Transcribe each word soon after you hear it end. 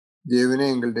தேவனே,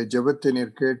 எங்களுடைய ஜெபத்தை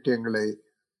நீர் கேட்டு எங்களை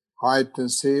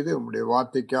ஆயத்தம் செய்து உம்முடைய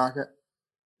வார்த்தைக்காக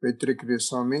வைத்திருக்கிறீர்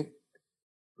சுவாமி.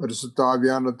 பரிசுத்த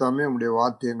ஆவியான தாமே உம்முடைய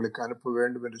வார்த்தை எங்களுக்கு அனுப்ப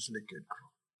வேண்டும் என்று சொல்லி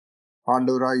கேட்கிறோம்.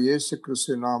 ஆண்டவராய் இயேசு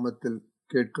கிறிஸ்து நாமத்தில்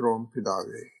கேட்கிறோம்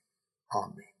பிதாவே,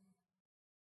 ஆமென்.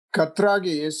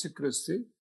 கர்த்தராகிய இயேசு கிறிஸ்து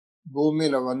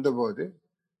பூமியில வந்தபோது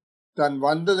தான்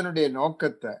வந்ததனுடைய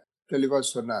நோக்கத்தை தெளிவா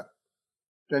சொன்னார்.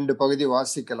 2 பகுதி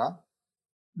வாசிக்கலாம்.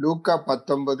 லூக்கா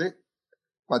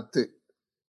 19:10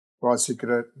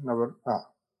 வாசிக்கிற நபர்.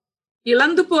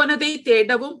 இழந்து போனதை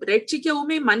தேடவும்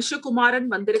ரட்சிக்கவுமே மனுஷகுமாரன்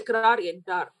வந்திருக்கிறார்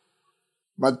என்றார்.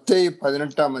 மத்தேயு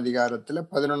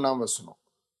 18:11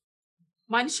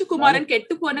 மனுஷகுமாரன்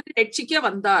கெட்டு போனதை ரட்சிக்க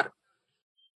வந்தார்.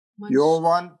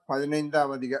 யோவான்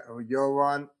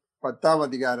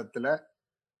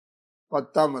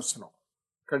 10:10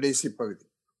 கடைசி பகுதி.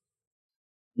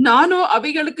 நானோ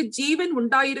அவைகளுக்கு ஜீவன்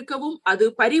உண்டாயிருக்கவும் அது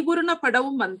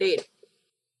பரிபூரணப்படவும் வந்தேன்.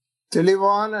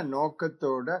 தெளிவான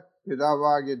நோக்கத்தோட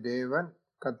பிதாவாகிய தேவன்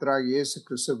கர்த்தராகிய இயேசு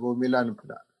கிறிஸ்து பூமியில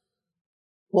அனுப்பினார்.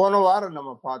 போன வாரம்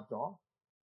நம்ம பார்த்தோம்,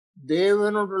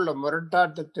 தேவனோடுள்ள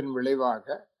முரட்டாட்டத்தின் விளைவாக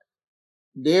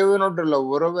தேவனோடுள்ள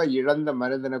உறவை இழந்த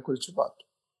மனிதனை குறிச்சு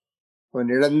பார்த்தோம். அவன்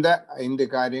இழந்த 5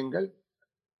 காரியங்கள்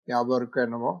ஞாபகம்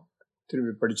என்னமோ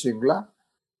திரும்பி படிச்சீங்களா?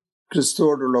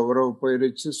 கிறிஸ்துவோடுள்ள உறவு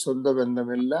போயிருச்சு, சொந்த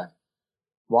பந்தம் இல்லை,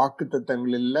 வாக்கு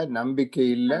தத்தங்கள் இல்லை, நம்பிக்கை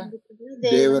இல்லை,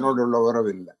 தேவனோடுள்ள உறவு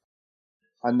இல்லை.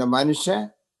 அந்த மனுஷன்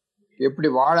எப்படி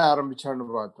வாழ ஆரம்பிச்சான்னு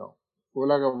பார்த்தோம்.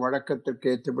 உலக வழக்கத்திற்கு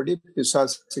ஏற்றபடி,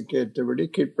 பிசாசுக்கு ஏற்றபடி,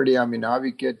 கீழ்ப்படியாமின்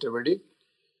ஆவிக்கு ஏற்றபடி,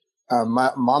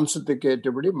 மாம்சத்துக்கு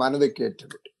ஏற்றபடி, மனதுக்கு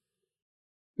ஏற்றபடி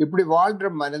இப்படி வாழ்ற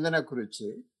மனிதனை குறிச்சு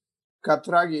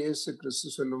கர்த்தராகிய இயேசு கிறிஸ்து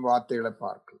சொல்லும் வார்த்தைகளை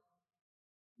பார்க்கலாம்.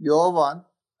 யோவான்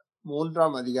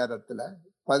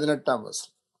 3:18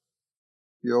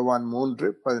 யோவான்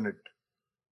 3:18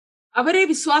 அவரை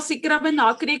விசுவாசிக்கிறவன்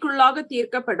ஆக்கினைக்குள்ளாக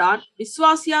தீர்க்கப்படான்.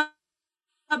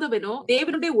 விசுவாசியாதவனோ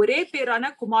தேவனுடைய ஒரே பேரான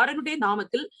குமாரனுடைய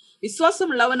நாமத்தில்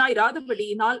விசுவாசம்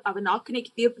உள்ளவனாயிராதபடியினால் அவன்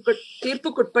ஆக்கினைக்கு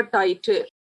தீர்ப்புக்குட்பட்டாயிற்று.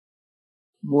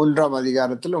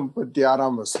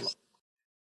 3:36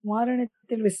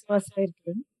 குமாரனிடத்தில்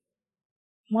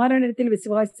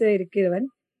விசுவாசம் இருக்கிறவன்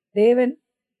தேவன்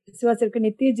விசுவாசத்திற்கு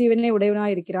நித்திய ஜீவனை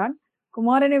உடையவனாய் இருக்கிறான்.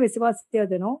 குமாரனை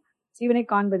விசுவாசியாதனோ ஜீவனை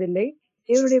காண்பதில்லை,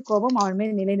 தேவனுடைய கோபம் அவன்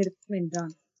மேல் நிலைநிறுத்தும்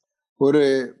என்றான். ஒரு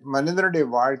மனிதனுடைய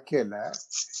வாழ்க்கையில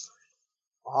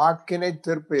ஆக்கினை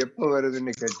தீர்ப்பு எப்ப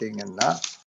வருதுன்னு கேட்டீங்கன்னா,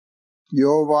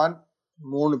 யோவான்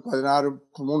 3:16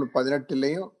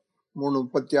 3:18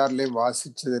 3:36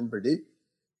 வாசிச்சதன்படி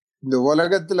இந்த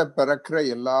உலகத்துல பிறக்கிற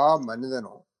எல்லா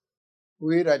மனிதனும்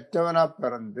உயிர் அற்றவனா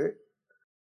பிறந்து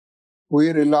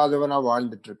உயிர் இல்லாதவனா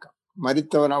வாழ்ந்துட்டு இருக்கான்,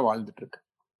 மரித்தவனா வாழ்ந்துட்டு இருக்கான்.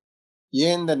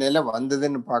 ஏன் இந்த நிலை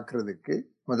வந்ததுன்னு பாக்குறதுக்கு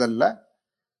முதல்ல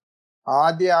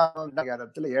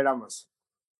ஆதியாகமத்துல 7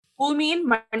 பூமியின்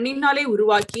மண்ணினாலே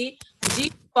உருவாக்கி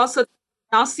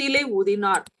நாசியிலே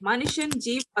ஊதினார், மனுஷன்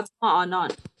ஜீவாத்மா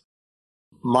ஆனான்.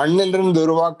 மண்ணிலிருந்து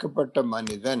உருவாக்கப்பட்ட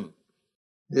மனிதன்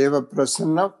தேவ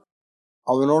பிரசன்னம்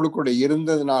அவனோடு கூட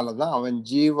இருந்ததுனாலதான் அவன்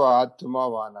ஜீவ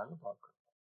ஆத்மாவானான்னு பார்க்கணும்.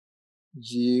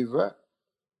 ஜீவ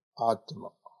ஆத்மா,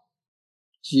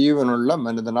 ஜீவனுள்ள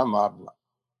மனிதனா மாறலாம்.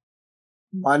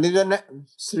 மனிதனை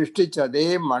சிருஷ்டிச்ச அதே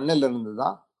மண்ணில்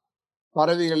இருந்துதான்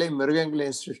பறவைகளையும்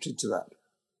மிருகங்களையும் சிருஷ்டிச்சதார்.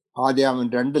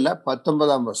 ஆதியாகமம்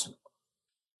 2:19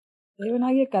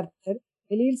 தேவனாகிய கர்த்தர்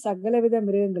வெளியில் சகலவித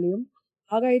மிருகங்களையும்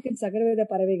ஆகாயத்தின் சகலவித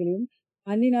பறவைகளையும்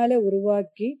மண்ணினாலே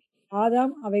உருவாக்கி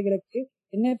ஆதாம் அவைகளுக்கு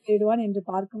என்ன பெயரிடுவான் என்று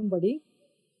பார்க்கும்படி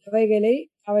அவைகளை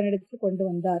அவனிடத்தில் கொண்டு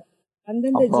வந்தார்.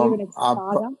 அந்தந்த ஜீவனுக்கு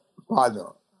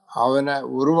ஆதாம் அவனை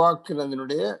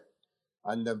உருவாக்குனதனுடைய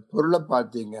அந்த பொருளை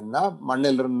பார்த்தீங்கன்னா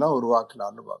மண்ணிலிருந்து தான்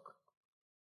உருவாக்கலான்னு பார்க்கணும்.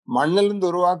 மண்ணிலிருந்து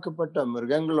உருவாக்கப்பட்ட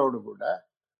மிருகங்களோடு கூட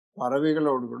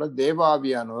பறவைகளோடு கூட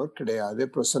தேவாவியானவர் கிடையாது,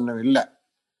 பிரசன்னம் இல்லை.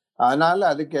 அதனால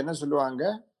அதுக்கு என்ன சொல்லுவாங்க,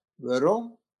 வெறும்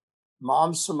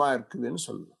மாம்சமா இருக்குதுன்னு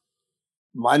சொல்லுவாங்க.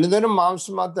 மனிதனும்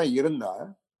மாம்சமா தான் இருந்தா,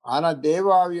 ஆனா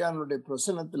தேவாவியானுடைய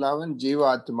பிரசன்னத்துல அவன்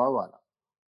ஜீவாத்மாவான.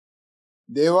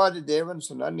 தேவாதி தேவன்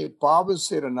சொன்னார், நீ பாவம்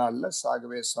செய்யற நாள்ல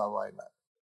சாகவே சாவாயினார்.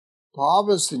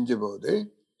 பாவம் செஞ்ச போது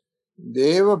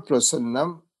தேவ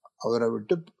பிரசன்னம் அவரை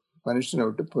விட்டு, மனுஷனை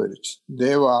விட்டு போயிடுச்சு.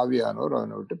 தேவ ஆவியானவர்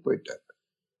அவனை விட்டு போயிட்டார்.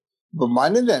 இப்ப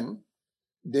மனிதன்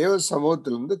தேவ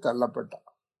சமூகத்திலிருந்து தள்ளப்பட்டான்,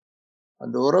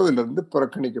 அந்த உறவிலிருந்து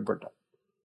புறக்கணிக்கப்பட்டான்.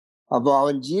 அப்போ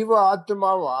அவன் ஜீவ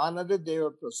ஆத்மாவை ஆனது தேவ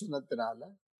பிரசன்னத்தினால.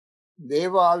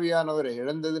 தேவ ஆவியானவரை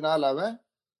இழந்ததுனால அவன்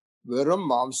வெறும்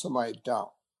மாம்சமாயிட்டான்.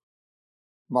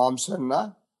 மாம்சம்னா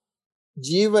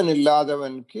ஜீவன்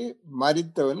இல்லாதவனுக்கு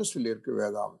மரித்தவன் சொல்லியிருக்கு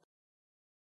வேதாந்தம்.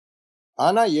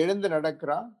 ஆனா எழுந்து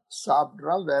நடக்கிறான்,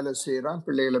 சாப்பிட்றான், வேலை செய்யறான்,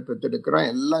 பிள்ளைகளை பெற்றெடுக்கிறான்,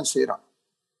 எல்லாம் செய்யறான்.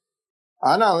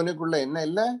 ஆனா அவனுக்குள்ள என்ன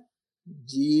இல்லை,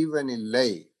 ஜீவன் இல்லை.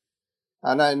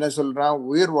 ஆனா என்ன சொல்றான்?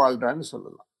 உயிர் வாழ்றான்னு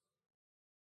சொல்லலாம்.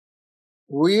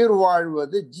 உயிர்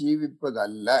வாழ்வது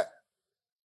ஜீவிப்பதல்ல.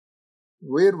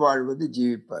 உயிர் வாழ்வது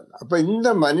ஜீவிப்பதல்ல. அப்ப இந்த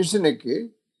மனுஷனுக்கு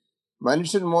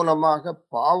மனுஷன் மூலமாக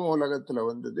பாவம் உலகத்துல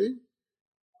வந்தது,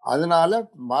 அதனால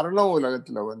மரணம்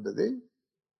உலகத்துல வந்தது.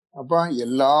 அப்ப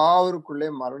எல்லாருக்குள்ளே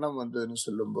மரணம் வந்ததுன்னு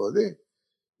சொல்லும் போது,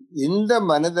 இந்த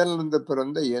மனிதனிலிருந்து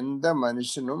பிறந்த எந்த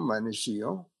மனுஷனும்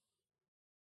மனுஷியும்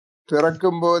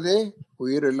பிறக்கும் போதே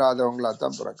உயிர் இல்லாதவங்களா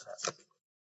தான் பிறக்கிறாங்க,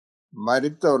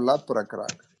 மரித்தவர்களா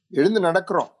பிறக்கிறாங்க. எழுந்து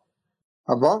நடக்கிறோம்.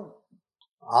 அப்போ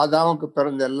ஆதாமுக்கு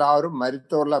பிறந்த எல்லாரும்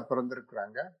மரித்தவர்களா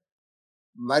பிறந்திருக்கிறாங்க,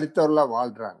 மரித்தவர்களா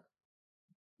வாழ்றாங்க,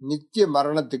 நித்திய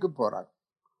மரணத்துக்கு போறாங்க.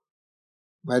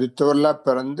 மரித்தவர்களா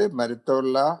பிறந்து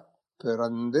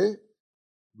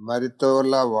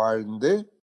மரித்தவர்களா வாழ்ந்து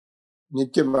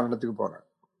நித்திய மரணத்துக்கு போறாங்க.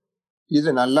 இது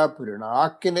நல்லா புரியணும்.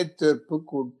 ஆக்கினை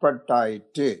தீர்ப்புக்கு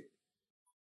உட்பட்டாயிற்று.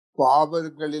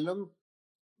 பாவங்களிலும்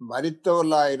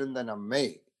மரித்தவர்களா இருந்த நம்மை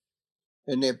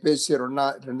எபேசியர்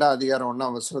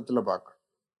 2:1 பார்க்கணும்.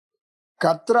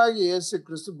 கர்த்தராகிய இயேசு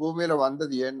கிறிஸ்து பூமியில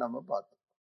வந்தது ஏன்னு நம்ம பார்த்தோம்.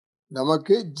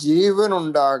 நமக்கு ஜீவன்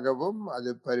உண்டாகவும் அது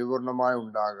பரிபூர்ணமாய்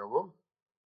உண்டாகவும்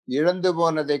இழந்து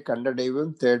போனதை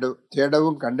கண்டடைவும்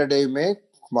தேடவும் கண்டடையுமே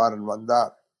குமாரன்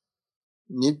வந்தார்.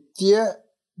 நித்திய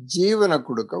ஜீவனை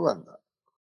கொடுக்க வந்தார்.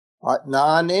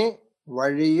 நானே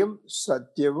வழியும்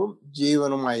சத்தியமும்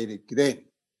ஜீவனுமாயிருக்கிறேன்,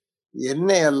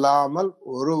 என்னை அல்லாமல்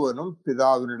ஒருவனும்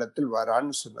பிதாவினிடத்தில்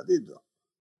வரான்னு சொன்னது இதுதான்.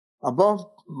 அப்போ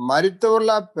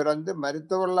மரித்தவர்களா பிறந்து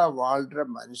மரித்தவர்களா வாழ்ற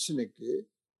மனுஷனுக்கு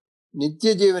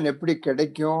நித்திய ஜீவன் எப்படி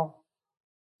கிடைக்கும்?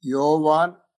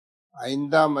 யோவான்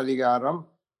 5:24.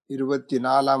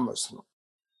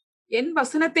 என்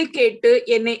வசனத்தை கேட்டு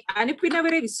என்னை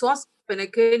அனுப்பினவரை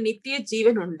விசுவாசிப்பவனுக்கு நித்திய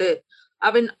ஜீவன் உண்டு.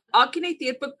 அவன் ஆக்கினை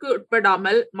தீர்ப்புக்கு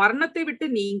உட்படாமல் மரணத்தை விட்டு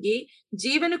நீங்கி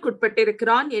ஜீவனுக்கு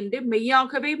உட்பட்டிருக்கிறான் என்று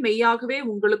மெய்யாகவே மெய்யாகவே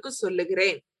உங்களுக்கு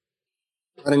சொல்லுகிறேன்.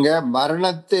 பாருங்க,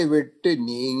 மரணத்தை விட்டு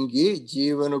நீங்கி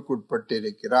ஜீவனுக்கு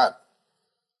உட்பட்டிருக்கிறார்.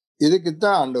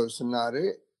 இதுக்குத்தான் ஆண்டவர் சொன்னாரு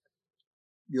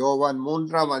யோவான்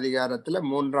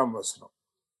 3:3.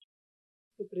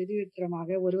 பிரதியுத்தரமாக,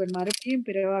 ஒருவன் மறுபடியும்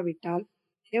பிறவாவிட்டால்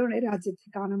தேவனுடைய ராஜ்யத்தை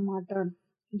காண மாட்டான்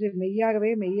என்று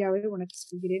மெய்யாகவே மெய்யாகவே உனக்கு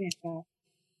சொல்கிறேன் என்றார்.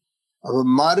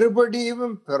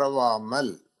 மறுபடியும்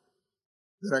பிறவாமல்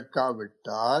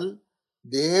பிறக்காவிட்டால்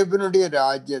தேவனுடைய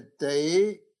ராஜ்யத்தை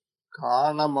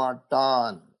காண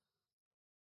மாட்டான்.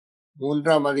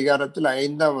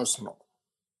 3:5.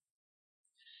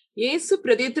 இயேசு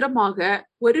பிரதியுத்தரமாக,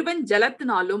 ஒருவன்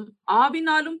ஜலத்தினாலும்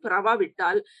ஆவினாலும்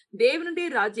பிறவாவிட்டால் தேவனுடைய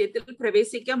ராஜ்யத்தில்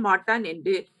பிரவேசிக்க மாட்டான்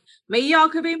என்று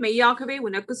மெய்யாகவே மெய்யாகவே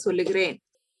உனக்கு சொல்லுகிறேன்.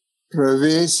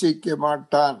 பிரவேசிக்க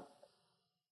மாட்டான்.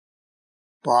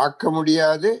 பார்க்க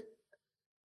முடியாது,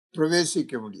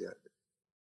 பிரவேசிக்க முடியாது.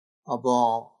 அப்போ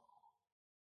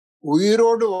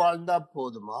உயிரோடு வாழ்ந்தா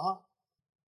போதுமா,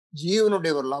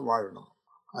 ஜீவனுடையவர்களாம் வாழணும்?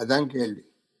 அதான் கேள்வி.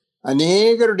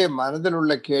 அநேகருடைய மனதில்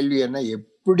உள்ள கேள்வி என்ன?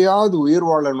 எப்படியாவது உயிர்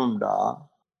வாழணும்டா,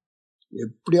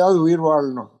 எப்படியாவது உயிர்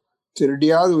வாழணும்,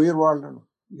 திருடியாவது உயிர் வாழணும்,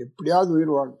 எப்படியாவது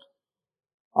உயிர் வாழணும்.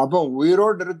 அப்போ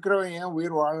உயிரோடு இருக்கிறவன் ஏன்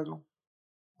உயிர் வாழணும்?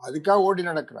 அதுக்காக ஓடி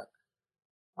நடக்கிறாங்க.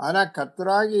 ஆனா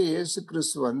கர்த்தராகிய இயேசு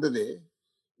கிறிஸ்து வந்தது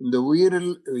இந்த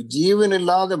உயிரில் ஜீவன்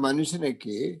இல்லாத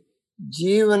மனுஷனுக்கு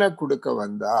ஜீவனை கொடுக்க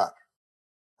வந்தார்.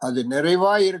 அது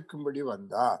நிறைவாய் இருக்கும்படி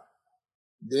வந்தார்.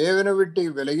 தேவனை விட்டு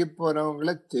விலகி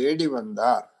போனவங்களை தேடி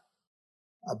வந்தார்.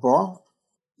 அப்போ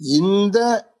இந்த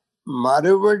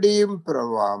மறுபடியும்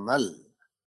பிறவாமல்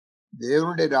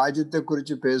தேவனுடைய ராஜ்யத்தை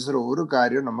குறித்து பேசுற ஒரு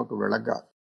காரியம் நமக்கு விளங்காது.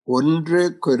 1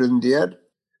 கொரிந்தியர்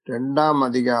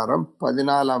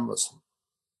 2:14.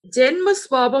 ஜென்ம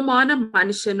சுவாபமான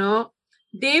மனுஷனோ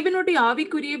தேவனுடைய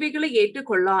ஆவிக்குரியவைகளை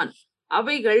ஏற்றுக்கொள்ளான்.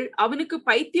 அவைகள் அவனுக்கு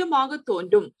பைத்தியமாக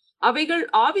தோன்றும். அவைகள்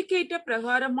ஆவிக்கேற்ற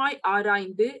பிரகாரமாய்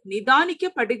ஆராய்ந்து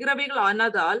நிதானிக்கப்படுகிறவைகள்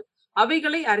ஆனதால்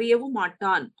அவைகளை அறியவும்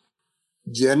மாட்டான்.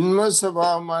 ஜென்ம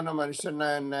சுபாவமான மனுஷன்னா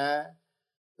என்ன?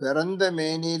 பிறந்த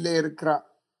மேனியில இருக்கிறான்.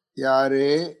 யாரு?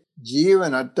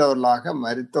 ஜீவனற்றவர்களாக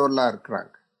மரித்தவர்களா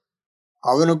இருக்கிறாங்க.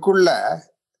 அவனுக்குள்ள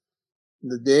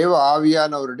இந்த தேவ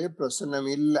ஆவியானவருடைய பிரசன்னம்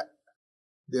இல்லை.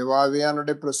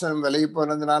 தேவாவியானுடைய பிரசன்னம் விலகி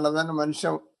போனதுனாலதான்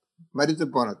மனுஷன் மரித்து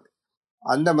போனது.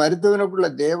 அந்த மருத்துவனுக்குள்ள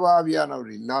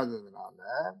தேவாவியானவர் இல்லாததுனால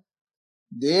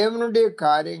தேவனுடைய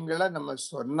காரியங்களை நம்ம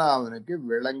சொன்னா அவனுக்கு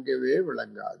விளங்கவே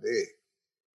விளங்காது.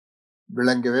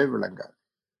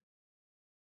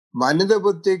 மனித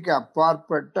புத்திக்கு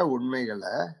அப்பாற்பட்ட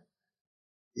உண்மைகளை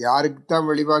யாருக்குத்தான்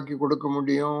வெளிவாக்கி கொடுக்க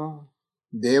முடியும்?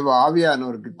 தேவ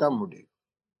ஆவியானவருக்கு தான் முடியும்.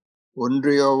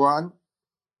 1 யோவான்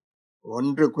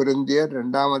 1 கொரிந்தியர்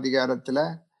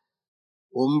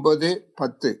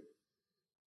 2:9-10.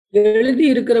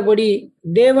 எழுதியிருக்கிறபடி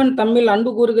தேவன் தம்மில்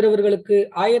அன்பு கூறுகிறவர்களுக்கு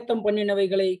ஆயத்தம்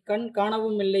பண்ணினவைகளை கண்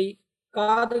காணவும் இல்லை,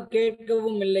 காது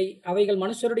கேட்கவும் இல்லை, அவைகள்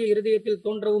மனுஷருடைய இருதயத்தில்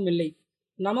தோன்றவும் இல்லை.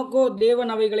 நமக்கோ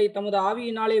தேவன் அவைகளை தமது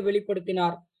ஆவியினாலே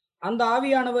வெளிப்படுத்தினார். அந்த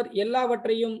ஆவியானவர்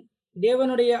எல்லாவற்றையும்,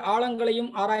 தேவனுடைய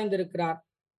ஆழங்களையும் ஆராய்ந்திருக்கிறார்.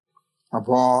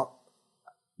 அப்போ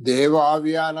தேவ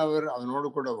ஆவியானவர் அவனோடு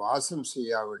கூட வாசம்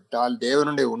செய்யாவிட்டால்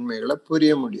தேவனுடைய உண்மைகளை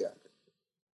புரிய முடியாது,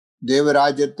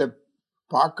 தேவராஜ்யத்தை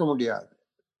பார்க்க முடியாது,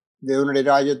 தேவனுடைய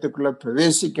ராஜ்யத்துக்குள்ள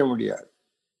பிரவேசிக்க முடியாது,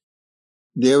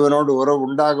 தேவனோடு உறவு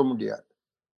உண்டாக முடியாது.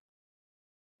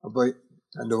 அப்ப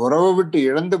அந்த உறவை விட்டு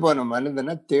இழந்து போன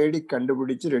மனிதனை தேடி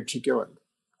கண்டுபிடிச்சு ரட்சிக்க வந்து.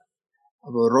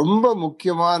 அப்போ ரொம்ப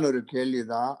முக்கியமான ஒரு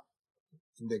கேள்விதான்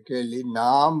இந்த கேள்வி,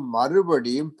 நாம்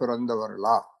மறுபடியும்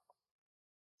பிறந்தவர்களா?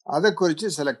 அதை குறித்து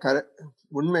சில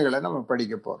உண்மைகளை நம்ம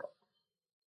படிக்க போறோம்.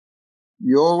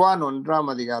 யோவான் 1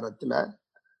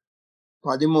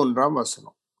 13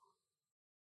 வசனம்.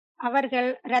 அவர்கள்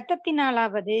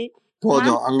இரத்தத்தினாலாவது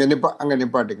போதும், அங்க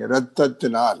நிப்பாட்டுங்க.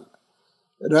 ரத்தத்தினால்,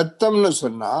 ரத்தம்னு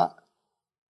சொன்னா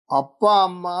அப்பா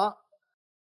அம்மா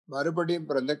மறுபடியும்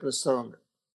பிறந்த கிறிஸ்தவங்க,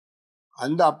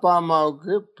 அந்த அப்பா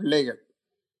அம்மாவுக்கு பிள்ளைகள்,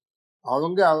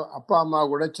 அவங்க அப்பா அம்மா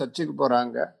கூட சர்ச்சுக்கு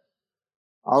போறாங்க,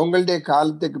 அவங்களுடைய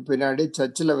காலத்துக்கு பின்னாடி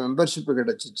சர்ச்சில் மெம்பர்ஷிப்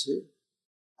கிடைச்சிச்சு,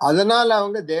 அதனால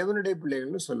அவங்க தேவனுடைய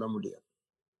பிள்ளைகள்னு சொல்ல முடியாது.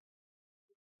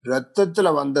 ரத்தத்துல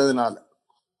வந்ததுனால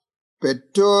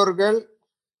பெற்றோர்கள்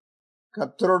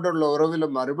கர்த்தரோடு உள்ள உறவில்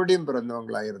மறுபடியும்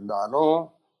பிறந்தவங்களா இருந்தாலும்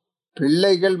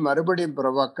பிள்ளைகள் மறுபடியும்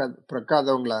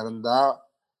பிறக்காதவங்களா இருந்தா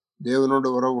தேவனோட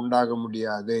உறவு உண்டாக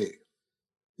முடியாது.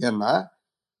 ஏன்னா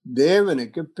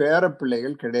தேவனுக்கு பேர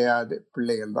பிள்ளைகள் கிடையாது,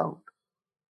 பிள்ளைகள் தான் உண்டு.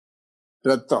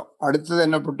 ரத்தம் அடுத்தது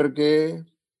என்ன போட்டிருக்கு?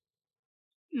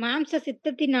 மாம்ச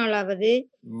சித்தத்தினாலாவது.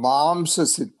 மாம்ச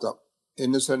சித்தம்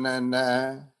என்ன சொன்ன என்ன?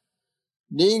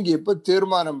 நீங்க இப்ப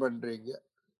தீர்மானம் பண்றீங்க,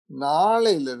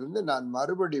 நாளையிலிருந்து நான்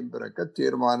மறுபடியும் பிறக்க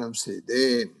தீர்மானம்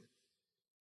செய்தேன்.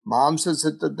 மாம்ச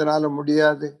சித்தத்தினால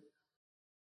முடியாது,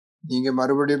 நீங்க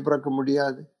மறுபடியும் பிறக்க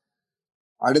முடியாது.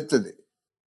 அடுத்தது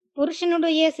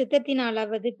புருஷனுடைய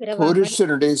சித்தத்தினாலாவது.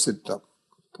 புருஷனுடைய சித்தம்,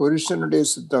 புருஷனுடைய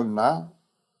சித்தம்னா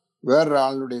வேற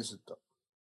ஆளுடைய சித்தம்.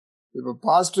 இப்ப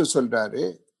பாஸ்டர் சொல்றாரு,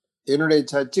 என்னுடைய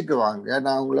சர்ச்சுக்கு வாங்க,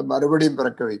 நான் உங்களை மறுபடியும்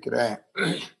பிறக்க வைக்கிறேன்.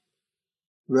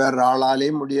 வேற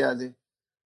ஆளாலேயும் முடியாது.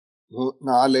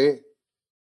 4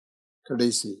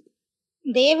 கடைசி,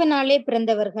 தேவனாலே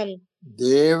பிறந்தவர்கள்.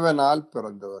 தேவனால்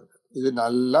பிறந்தவர்கள். இது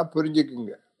நல்லா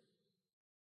புரிஞ்சுக்குங்க.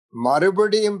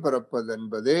 மறுபடியும் பிறப்பது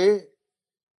என்பது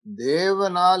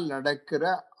தேவனால் நடக்கிற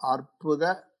அற்புத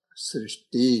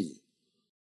சிருஷ்டி.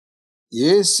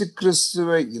 இயேசு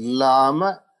கிறிஸ்துவை இல்லாம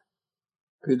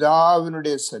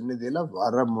பிதாவினுடைய சந்நிதியில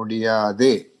வர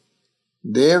முடியாது,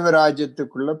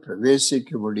 தேவராஜ்யத்துக்குள்ள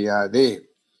பிரவேசிக்க முடியாது.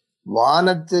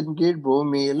 வானத்தின் கீழ்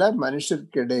பூமியில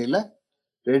மனுஷருக்கு இடையில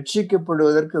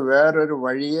ரட்சிக்கப்படுவதற்கு வேறொரு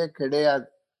வழியே கிடையாது.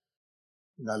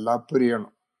 நல்லா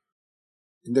புரியணும்.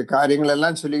 இந்த காரியங்கள்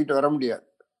எல்லாம் சொல்லிக்கிட்டு வர முடியாது.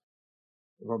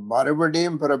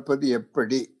 மறுபடியும் பிறப்பது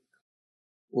எப்படி?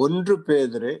 1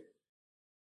 பேதுரு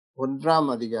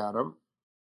 1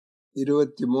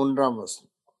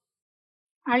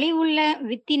 அழிவுள்ள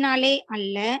வித்தினாலே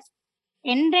அல்ல,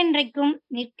 என்றென்றைக்கும்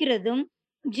நிற்கிறதும்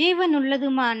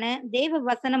ஜீவனுள்ளதுமான தேவ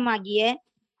வசனமாகிய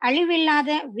அழிவில்லாத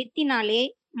வித்தினாலே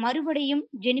மறுபடியும்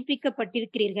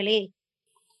ஜெனிப்பிக்கப்பட்டிருக்கிறீர்களே.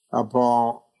 அப்போ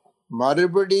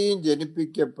மறுபடியும்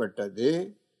ஜெனிப்பிக்கப்பட்டது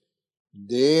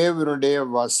தேவனுடைய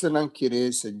வசனம்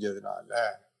கிரியை செஞ்சதுனால.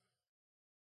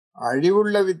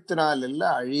 அழிவுள்ள வித்தினால் இல்ல,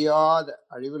 அழியாத.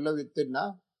 அழிவுள்ள வித்துனா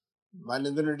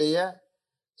மனிதனுடைய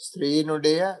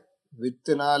ஸ்திரீனுடைய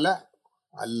வித்தினால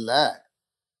அல்ல,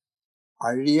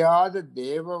 அழியாத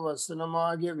தேவ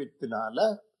வசனமாகிய வித்தினால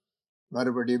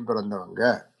மறுபடியும் பிறந்தவங்க.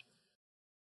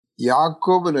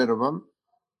 யாக்கோபு நிருபம்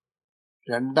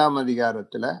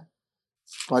 2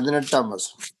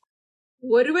 18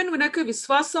 ஒருவன் உனக்கு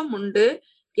விசுவாசம் உண்டு,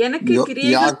 எனக்கு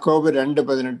யாக்கோபு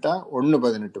 2:18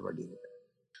 1:18 படி.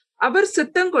 அவர்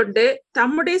சித்தம் கொண்டு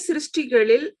தம்முடைய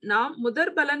சிருஷ்டிகளில் நாம்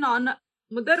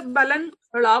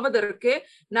முதற்பலன்களாவதற்கு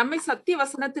நம்மை சத்திய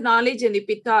வசனத்தினாலே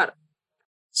ஜெனிப்பித்தார்.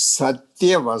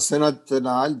 சத்திய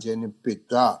வசனத்தினால்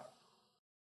ஜெனிப்பித்தார்.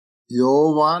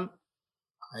 யோவான்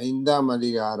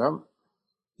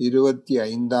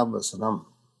 5:25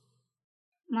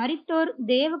 மரித்தோர்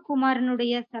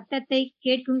தேவகுமாரனுடைய சத்தத்தை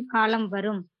கேட்கும் காலம்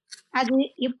வரும், அது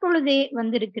இப்பொழுதே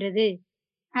வந்திருக்கிறது.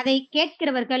 அதை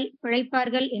கேட்கிறவர்கள்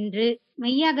பிழைப்பார்கள் என்று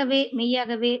மெய்யாகவே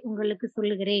மெய்யாகவே உங்களுக்கு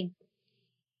சொல்லுகிறேன்.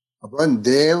 அப்ப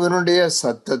தேவனுடைய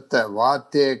சத்தத்தை,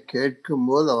 வார்த்தையை கேட்கும்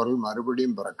போது அவர்கள்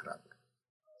மறுபடியும் பிறக்கிறாங்க.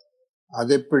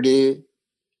 அது எப்படி?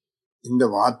 இந்த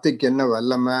வார்த்தைக்கு என்ன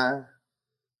வல்லமை?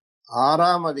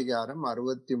 6 அதிகாரம்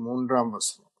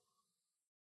 63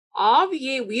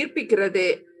 ஆவியே உயிர்ப்பிக்கிறது,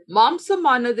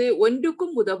 மாம்சமானது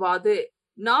ஒன்றுக்கும் உதவாது.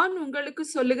 நான் உங்களுக்கு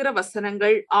சொல்லுகிற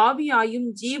வசனங்கள் ஆவியாயும்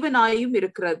ஜீவனாயும்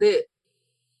இருக்கிறது.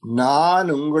 நான்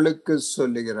உங்களுக்கு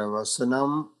சொல்லுகிற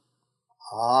வசனம்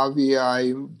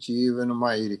ஆவியாயும்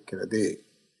ஜீவனுமாயிருக்கிறது.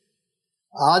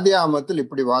 ஆதியாமத்தில்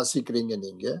இப்படி வாசிக்கிறீங்க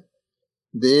நீங்க,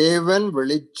 தேவன்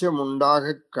வெளிச்சம்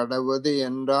உண்டாக கடவது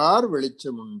என்றார்,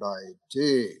 வெளிச்சம் உண்டாயிற்று.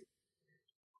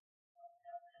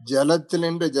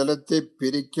 ஜலத்தினின்று ஜலத்தை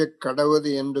பிரிக்க கடவது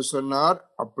என்று சொன்னார்,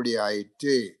 அப்படி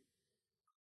ஆயிற்று.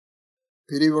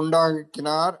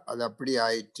 பிரிவுண்டாக்கினார், அது அப்படி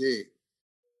ஆயிற்று.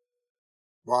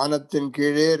 வானத்தின்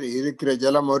கீழே இருக்கிற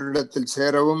ஜலம் ஒரு இடத்தில்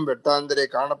சேரவும் வெட்டாந்திரை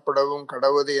காணப்படவும்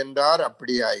கடவுது என்றார்,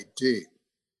 அப்படி ஆயிற்று.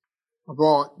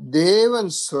 அப்போ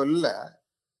தேவன் சொல்ல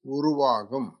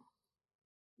உருவாகும்.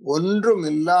 ஒன்றும்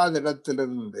இல்லாத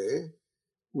இடத்திலிருந்து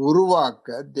உருவாக்க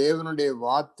தேவனுடைய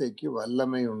வார்த்தைக்கு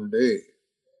வல்லமை உண்டு.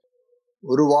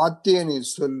 ஒரு வார்த்தையை நீ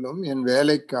சொல்லும், என்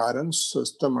வேலைக்காரன்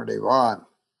சுஸ்தமடைவான்.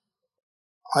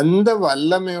 அந்த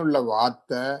வல்லமை உள்ள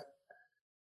வார்த்தை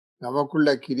நமக்குள்ள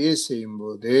கிரியை செய்யும்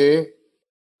போது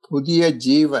புதிய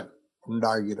ஜீவன்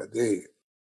உண்டாகிறது.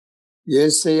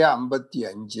 ஏசாயா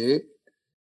 55:11.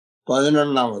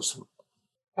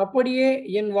 அப்படியே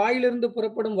என் வாயிலிருந்து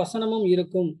புறப்படும் வசனமும்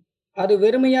இருக்கும். அது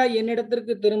வெறுமையாய்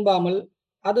என்னிடத்திற்கு திரும்பாமல்,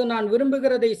 அது நான்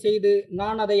விரும்புகிறதை செய்து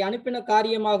நான் அதை அனுப்பின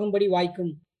காரியமாகும்படி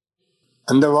வாய்க்கும்.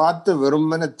 அந்த வார்த்தை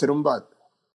வெறுமன திரும்பாது.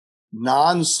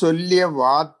 நான் சொல்லிய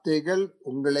வார்த்தைகள்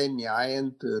உங்களை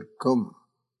நியாயம் தீர்க்கும்.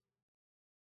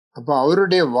 அப்ப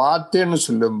அவருடைய வார்த்தைன்னு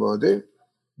சொல்லும் போது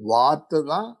வார்த்தை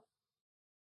தான்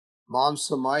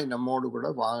மாம்சமாய் நம்மோடு கூட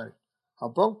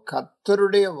அப்போ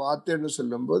கர்த்தருடைய வார்த்தைன்னு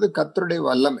சொல்லும் போது கர்த்தருடைய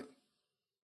வல்லமை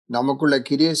நமக்குள்ள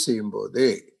கிரியை செய்யும் போது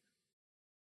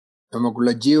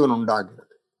நமக்குள்ள ஜீவன்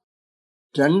உண்டாகிறது.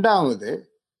 2வது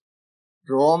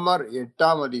ரோமர்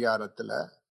 8:11.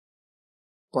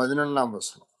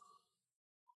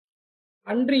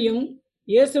 அன்றியும்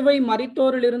இயேசுவை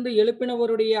மரித்தோரிலிருந்து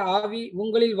எழுப்பினவருடைய ஆவி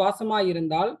உங்களில்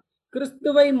வாசமாயிருந்தால்,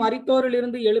 கிறிஸ்துவை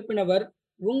மரித்தோரிலிருந்து எழுப்பினவர்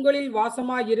உங்களில்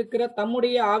வாசமாயிருக்கிற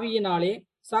தம்முடைய ஆவியினாலே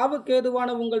சாவுக்கேதுவான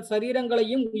உங்கள்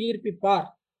சரீரங்களையும் உயிர்ப்பிப்பார்.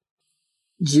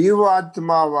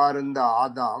 ஜீவாத்மாவா இருந்த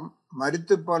ஆதாம்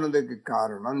மரித்து போனதுக்கு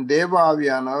காரணம் தேவ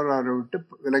ஆவியானவர் அவரை விட்டு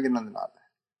விலகினதுனால.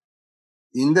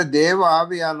 இந்த தேவ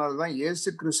ஆவியானவர் தான் இயேசு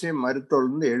கிறிஸ்துவை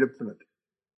மரித்தோர்ந்து எழுப்பினது.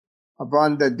 அப்ப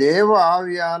அந்த தேவ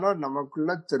ஆவியானவர்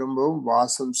நமக்குள்ள திரும்பவும்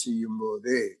வாசம் செய்யும்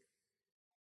போது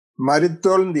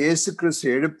மரித்தோர்ந்து இயேசு கிறிஸ்து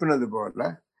எழுப்பினது போல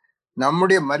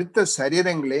நம்முடைய மரித்த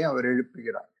சரீரங்களையும் அவர்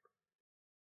எழுப்புகிறார்.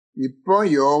 இப்போ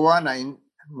யோவான்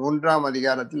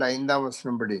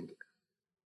 3:5 படிங்க.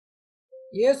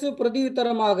 இயேசு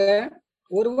பிரதியுத்தரமாக,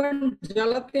 ஒருவன்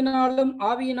ஜலத்தினாலும்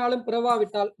ஆவியினாலும்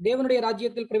பிறவாவிட்டால் தேவனுடைய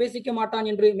ராஜ்யத்தில் பிரவேசிக்க மாட்டான்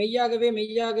என்று மெய்யாகவே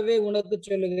மெய்யாகவே உனக்கு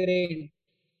சொல்லுகிறேன்.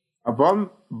 அப்போ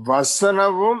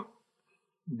வசனமும்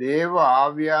தேவ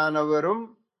ஆவியானவரும்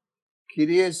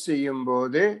கிரியை செய்யும்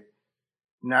போது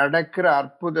நடக்கிற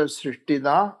அற்புத சிருஷ்டி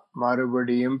தான்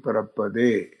மறுபடியும் பிறப்பது.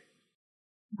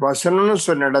 வசனம்னு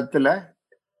சொன்ன இடத்துல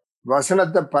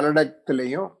வசனத்தை பல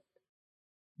இடத்துலையும்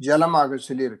ஜலமாக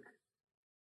சொல்லியிருக்கு.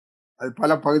 அது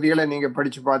பல பகுதிகளை நீங்க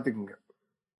படிச்சு பார்த்துக்குங்க.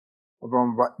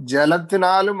 அப்போ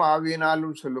ஜலத்தினாலும்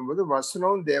ஆவியினாலும் சொல்லும்போது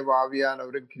வசனமும் தேவ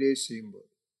ஆவியானவரும் கிரியை செய்யும்போது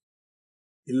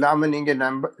இல்லாம நீங்க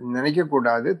நினைக்க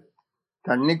கூடாது,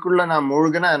 தண்ணிக்குள்ள நான்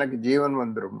மூழ்கினா எனக்கு ஜீவன்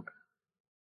வந்துடும்.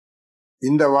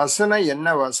 இந்த வசனம் என்ன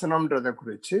வசனம்ன்றத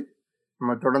குறிச்சு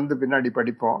நம்ம தொடர்ந்து பின்னாடி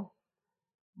படிப்போம்.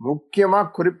 முக்கியமா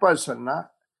குறிப்பா சொன்னா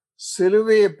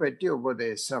சிலுவையை பற்றி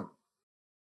உபதேசம்.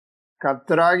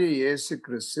 கர்த்தராகிய இயேசு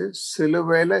கிறிஸ்து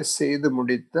சிலுவையில செய்து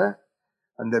முடித்த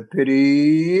அந்த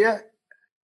பெரிய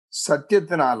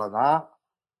சத்தியத்தினாலதான்,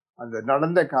 அந்த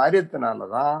நடந்த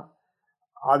காரியத்தினாலதான்,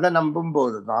 அதை நம்பும்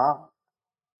போதுதான்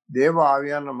தேவ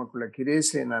ஆவியான் நமக்குள்ள கிரியை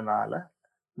செய்யறதுனால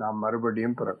நாம்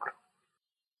மறுபடியும் பிறக்கிறோம்.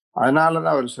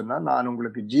 அதனாலதான் அவர் சொன்னார், நான்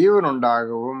உங்களுக்கு ஜீவன்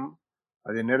உண்டாகவும்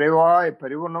அது நிறைவாய்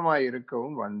பரிபூர்ணமாய்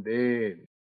இருக்கவும் வந்தேன்.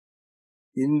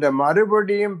 இந்த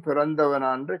மறுபடியும்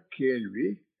பிறந்தவனான்ற கேள்வி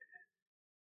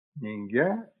நீங்க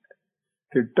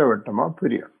திட்டவட்டமா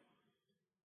புரியும்.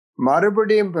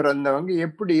 மறுபடியும் பிறந்தவங்க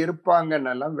எப்படி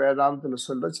இருப்பாங்கன்னு வேதாந்தத்துல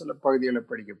சொல்ற சில பகுதிகளை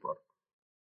படிக்க போறோம்.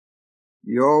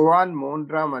 யோவான்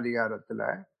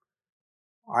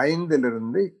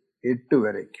 3:5-8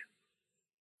 வரைக்கும்.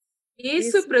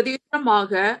 இயேசு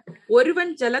பிரதியுத்தரமாக,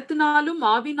 ஒருவன் ஜலத்தினாலும்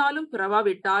ஆவினாலும்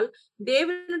பிறவாவிட்டால்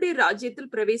தேவனுடைய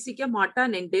ராஜ்யத்தில் பிரவேசிக்க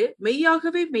மாட்டான் என்று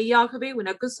மெய்யாகவே மெய்யாகவே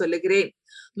உனக்கு சொல்லுகிறேன்.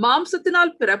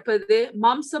 மாம்சத்தினால் பிறப்பது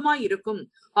மாம்சமாய் இருக்கும்,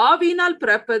 ஆவியினால்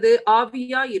பிறப்பது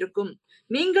ஆவியாய் இருக்கும்.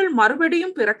 நீங்கள்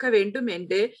மறுபடியும் பிறக்க வேண்டும்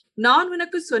என்று நான்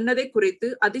உனக்கு சொன்னதை குறித்து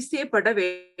அதிசயப்பட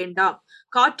வேண்டாம்.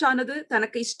 காற்றானது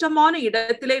தனக்கு இஷ்டமான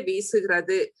இடத்திலே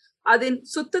வீசுகிறது, அதன்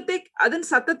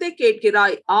சத்தத்தை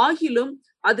கேட்கிறாய். ஆகிலும்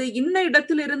அது இன்ன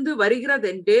இடத்திலிருந்து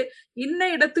வருகிறதென்று இன்ன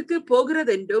இடத்துக்கு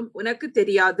போகிறதென்றும் உனக்கு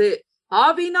தெரியாது.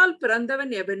 ஆவியினால்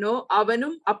பிறந்தவன் எவனோ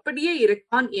அவனும் அப்படியே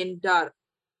இருக்கான் என்றார்.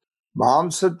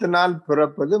 மாம்சத்தினால்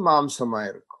பிறப்பது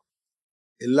மாம்சமாயிருக்கும்.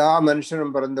 எல்லா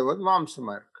மனுஷனும் பிறந்தபோது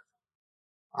மாம்சமாயிருக்கும்.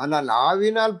 ஆனால்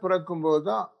ஆவியினால் பிறக்கும்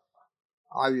போதுதான்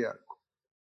ஆவியா இருக்கும்.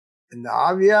 இந்த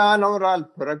ஆவியானவரால்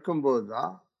பிறக்கும்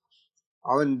போதுதான்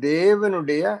அவன்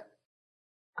தேவனுடைய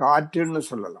காற்றுன்னு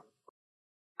சொல்லலாம்.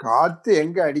 காத்து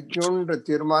எங்க அடிக்கும்ன்ற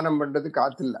தீர்மானம் பண்றது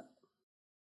காத்து இல்ல,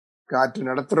 காற்று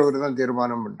நடத்துறவர் தான்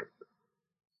தீர்மானம் பண்றது.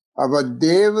 அப்ப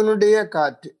தேவனுடைய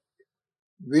காற்று,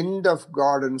 விண்ட் ஆஃப்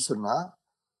காட்னு சொன்னா,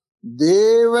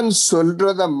 தேவன்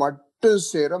சொல்றத மட்டும்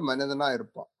செய்யற மனிதனா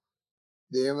இருப்பான்.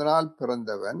 தேவனால்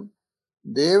பிறந்தவன்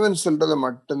தேவன் சொல்றத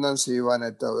மட்டும்தான் செய்வானே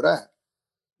தவிர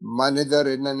மனிதர்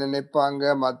என்ன நினைப்பாங்க,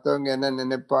 மற்றவங்க என்ன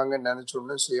நினைப்பாங்க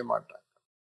நினைச்சோன்னு செய்ய மாட்டாங்க.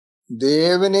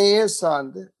 தேவனையே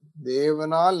சார்ந்து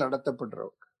தேவனால்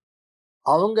நடத்தப்படுறவங்க,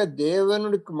 அவங்க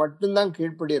தேவனுக்கு மட்டும்தான்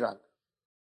கீழ்ப்படுகிறாங்க.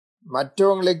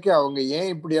 மற்றவங்களுக்கு அவங்க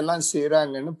ஏன் இப்படி எல்லாம்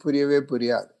செய்யறாங்கன்னு புரியவே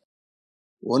புரியாது.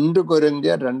 1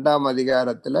 கொரிந்தியர் 2ஆம்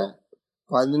அதிகாரத்துல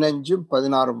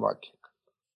 15-16 வாக்கியம்.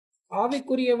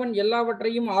 ஆவிக்குரியவன்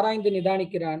எல்லாவற்றையும் ஆராய்ந்து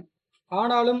நிதானிக்கிறான்,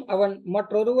 ஆனாலும் அவன்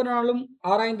மற்றொருவனாலும்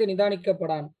ஆராய்ந்து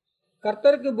நிதானிக்கப்படான்.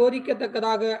 கர்த்தருக்கு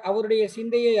போதிக்கத்தக்கதாக அவருடைய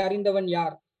சிந்தையை அறிந்தவன்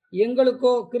யார்?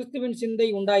 எங்களுக்கோ கிறிஸ்துவின் சிந்தை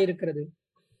உண்டாயிருக்கிறது.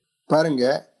 பாருங்க,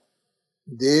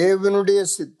 தேவனுடைய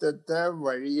சித்தத்தை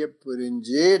வழிய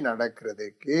புரிஞ்சு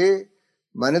நடக்கிறதுக்கு,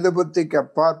 மனித புத்திக்கு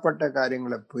அப்பாற்பட்ட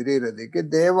காரியங்களை புரியறதுக்கு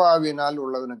தேவாவினால்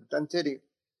உள்ளவனுக்கு தான் தெரியும்.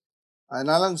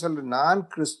 அதனால சொல்ற, நான்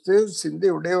கிறிஸ்து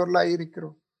சிந்தை உடையவர்களா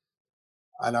இருக்கிறோம்.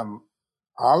 ஆனா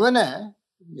அவனை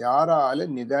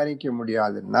யாராலும் நிதானிக்க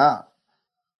முடியாதுன்னா,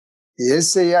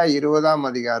 ஏசாயா 20ஆம்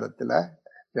அதிகாரத்துல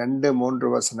 2-3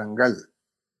 வசனங்கள்.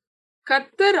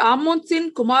 கர்த்தர் ஆமோத்சின்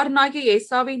குமாரனாகிய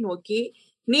ஏசாவை நோக்கி,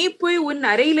 நீ போய் உன்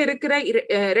அறையில் இருக்கிற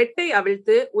ரெட்டை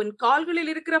அவிழ்த்து உன் கால்களில்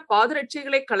இருக்கிற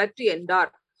பாதரட்சைகளை கலற்றி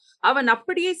என்றார். அவன்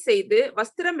அப்படியே செய்து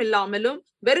வஸ்திரம் இல்லாமலும்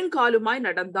வெறுங்காலுமாய்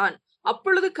நடந்தான்.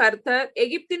 அப்பொழுது கர்த்தர்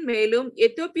எகிப்தின் மேலும்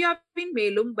எத்தியோப்பியாவின்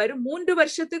மேலும் வரும் 3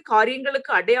 வருஷத்து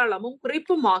காரியங்களுக்கு அடையாளமும்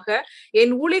குறிப்புமாக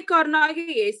என்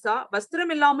ஊழியக்காரனாகிய ஏசா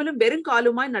வஸ்திரம் இல்லாமலும்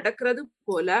வெறுங்காலுமாய் நடக்கிறது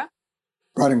போல.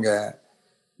 பாருங்க,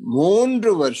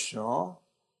 3 வருஷம்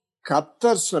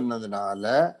கர்த்தர் சொன்னதுனால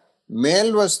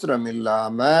மேல் வஸ்திரம்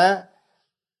இல்லாம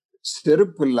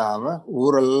செருப்பு இல்லாம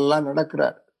ஊரெல்லாம்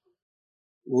நடக்கிறார்.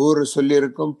 ஊரு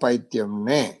சொல்லியிருக்கும்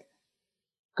பைத்தியம்னு.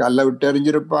 கல்லை விட்டு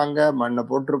எறிஞ்சிருப்பாங்க, மண்ணை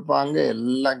போட்டிருப்பாங்க,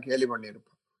 எல்லாம் கேலி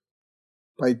பண்ணிருப்பாங்க.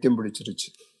 பைத்தியம் பிடிச்சிருச்சு.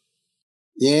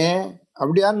 ஏன்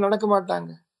அப்படி யாரும் நடக்க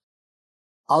மாட்டாங்க.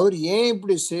 அவர் ஏன்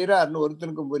இப்படி செய்யறாருன்னு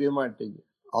ஒருத்தனுக்கும் புரிய மாட்டேங்குது.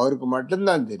 அவருக்கு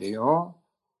மட்டும்தான் தெரியும்,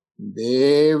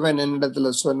 தேவன் என்னிடத்துல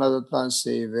சொன்னதைத்தான்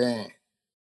செய்வேன்.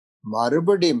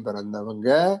 மறுபடியும் பிறந்தவங்க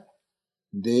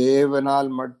தேவனால்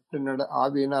மட்டும்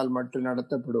ஆவியினால் மட்டும்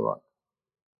நடத்தப்படுவாங்க.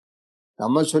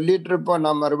 நம்ம சொல்லிட்டு இருப்போம்,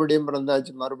 நான் மறுபடியும்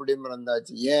பிறந்தாச்சு, மறுபடியும்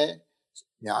பிறந்தாச்சு. ஏன்?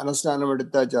 ஞானஸ்நானம்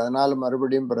எடுத்தாச்சு, அதனால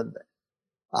மறுபடியும் பிறந்தேன்.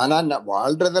 ஆனா நான்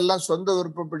வாழ்றதெல்லாம் சொந்த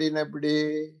விருப்பப்படின்னு எப்படி?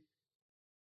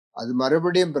 அது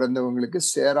மறுபடியும் பிறந்தவங்களுக்கு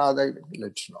சேராத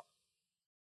லட்சணம்.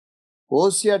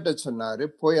 ஓசியாட்ட சொன்னாரு,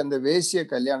 போய் அந்த வேசிய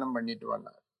கல்யாணம் பண்ணிட்டு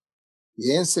வந்தார்.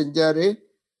 ஏன் செஞ்சாரு?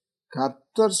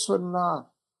 கர்த்தர் சொன்னார்.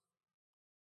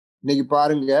 இன்னைக்கு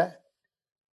பாருங்க,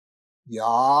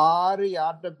 யாரு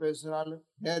யார்கிட்ட பேசினாலும்,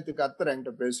 நேத்து கர்த்தர்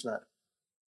என்கிட்ட பேசினார்,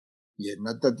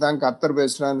 என்னத்தை தான் கர்த்தர்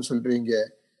பேசினான்னு சொல்றீங்க?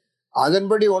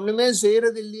 அதன்படி ஒண்ணுமே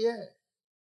செய்யறது இல்லையே.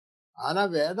 ஆனா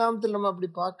வேதாந்தத்தில் நம்ம அப்படி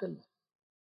பார்க்கல.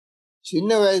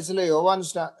 சின்ன வயசுல யோவான்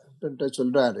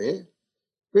சொல்றாரு,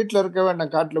 வீட்டுல இருக்க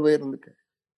வேண்டாம், காட்டுல போய் இருந்துக்க.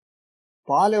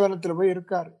 பாலைவனத்துல போய்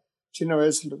இருக்காரு சின்ன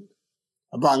வயசுல இருந்து.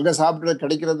 அப்ப அங்க சாப்பிடுறது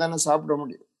கிடைக்கிறது தானே சாப்பிட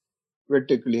முடியும்.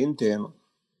 வெட்டுக்கிளியும் தேனும்.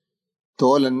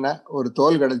 தோல் என்ன, ஒரு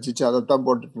தோல் கிடைச்சிச்சு, அதைத்தான்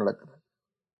போட்டுட்டு நடக்கிறார்.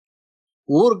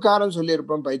 ஊர்க்காரன்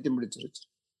சொல்லியிருப்பான், பைத்தியம் பிடிச்சிருச்சு.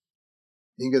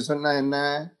 நீங்க சொன்ன என்ன?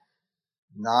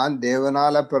 நான்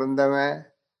தேவனால பிறந்தவன்,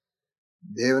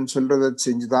 தேவன் சொல்றத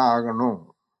செஞ்சுதான் ஆகணும்.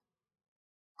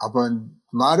 அப்ப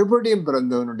மறுபடியும்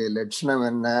பிறந்தவனுடைய லட்சணம்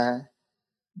என்ன?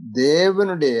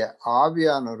 தேவனுடைய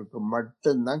ஆவியானவருக்கு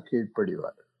மட்டும்தான்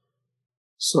கீழ்ப்படிவார்,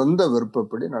 சொந்த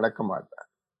விருப்பப்படி நடக்க மாட்டார்.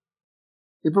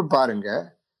 இப்ப பாருங்க,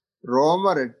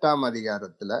 ரோமர் 8ஆம்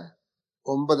அதிகாரத்துல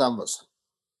 9ஆம் வசனம்.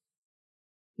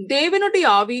 தேவனுடைய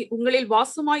ஆவி உங்களில்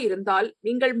வாசமாய் இருந்தால்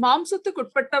நீங்கள்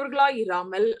மாம்சத்துக்குட்பட்டவர்களாய்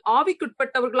இராமல்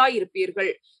ஆவிக்குட்பட்டவர்களாய்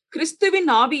இருப்பீர்கள். கிறிஸ்துவின்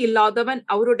ஆவி இல்லாதவன்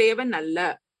அவருடையவன் அல்ல.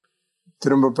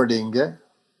 திரும்ப படிங்க.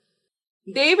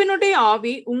 தேவனுடைய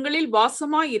ஆவி உங்களில்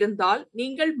வாசமாய் இருந்தால்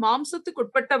நீங்கள்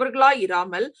மாம்சத்துக்குட்பட்டவர்களாய்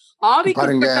இராமல்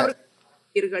ஆவிக்குட்பட்டவர்கள்.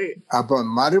 இருக்கிறீர்கள். அப்ப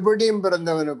மறுபடியும்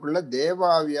பிறந்தவனுக்குள்ள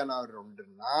தேவாவியானவர்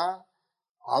உண்டுன்னா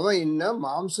அவன் இன்னும்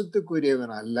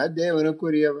மாம்சத்துக்குரியவன் அல்ல,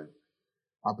 தேவனுக்குரியவன்.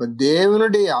 அப்ப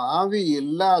தேவனுடைய ஆவி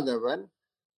இல்லாதவன்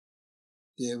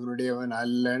தேவனுடையவன்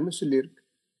அல்லன்னு சொல்லியிருக்கு,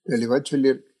 தெளிவா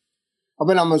சொல்லியிருக்கு.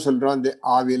 அப்ப நம்ம சொல்றோம் இந்த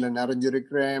ஆவியில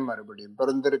நிறைஞ்சிருக்கிறேன், மறுபடியும்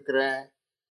பிறந்திருக்கிறேன்.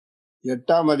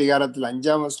 8ஆம் அதிகாரத்துல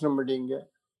 5ஆம் வசனம் படிங்க.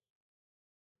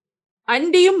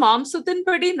 அன்றியும்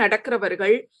மாம்சத்தின்படி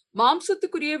நடக்கிறவர்கள்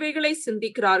மாம்சத்துக்குரியவைகளை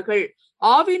சிந்திக்கிறார்கள்,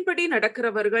 ஆவியின்படி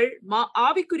நடக்கிறவர்கள்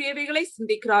ஆவிக்குரியவைகளை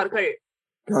சிந்திக்கிறார்கள்.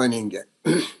 கவனிங்க,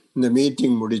 இந்த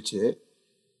மீட்டிங் முடிச்சு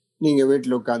நீங்க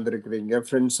வீட்டுல உட்கார்ந்துருக்கிறீங்க,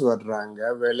 ஃப்ரெண்ட்ஸ் வர்றாங்க,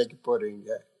 வேலைக்கு போறீங்க,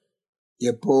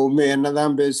 எப்பவுமே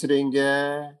என்னதான் பேசுறீங்க?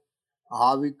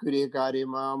 ஆவிக்குரிய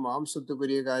காரியமா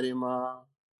மாம்சத்துக்குரிய காரியமா?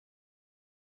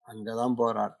 அங்கதான்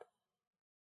போராட்டம்.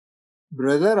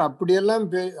 பிரதர் அப்படியெல்லாம்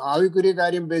ஆவிக்குரிய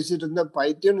காரியம் பேசிட்டு இருந்தா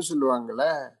பைத்தியம்னு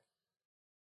சொல்லுவாங்களே,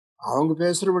 அவங்க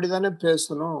பேசுறபடி தானே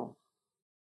பேசணும்.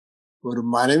 ஒரு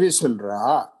மனைவி சொல்றா,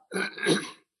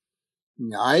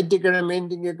 ஞாயிற்றுக்கிழமையும்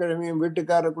திங்கக்கிழமையும்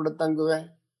வீட்டுக்காரர் கூட தங்குவேன்,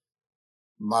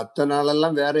 மற்ற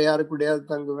நாளெல்லாம் வேற யாரு கூடயாவது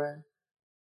தங்குவேன்.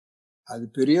 அது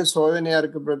பெரிய சோதனையா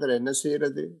இருக்கு பிரதர், என்ன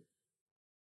செய்யறது?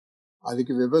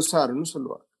 அதுக்கு விபசாரம்னு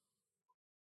சொல்லுவாங்க.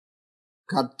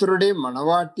 கர்த்தருடைய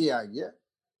மனவாட்டி ஆகிய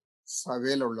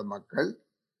சபையில உள்ள மக்கள்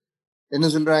என்ன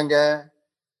சொல்றாங்க?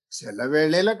 சில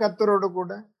வேளையில கர்த்தரோட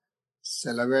கூட,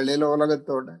 சில வேளையில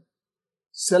உலகத்தோட,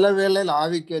 சில வேளையில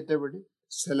ஆவிக்கு ஏற்றபடி,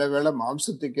 சில வேளை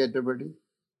மாம்சத்துக்கு ஏற்றபடி.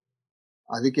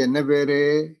 அதுக்கு என்ன பேரு?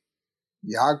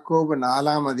 யாக்கோபு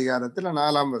 4ஆம் அதிகாரத்துல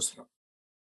 4ஆம் வசனம்.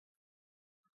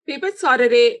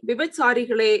 விபச்சாரரே,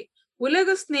 விபச்சாரிகளே,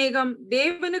 உலக சிநேகம்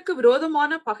தேவனுக்கு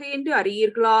விரோதமான பகை என்று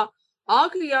அறியீர்களா?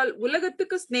 ஆகையால்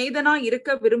உலகத்துக்கு சிநேகிதனாய் இருக்க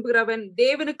விரும்புகிறவன்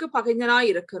தேவனுக்கு பகைஞனாய்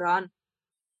இருக்கிறான்.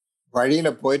 வழியில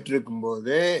போயிட்டு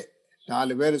இருக்கும்போது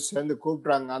 4 பேர் சேர்ந்து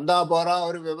கூப்பிட்டாங்க, அந்தா போறா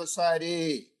ஒரு விவசாயி.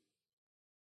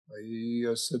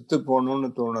 ஐயோ, செத்து போகணும்னு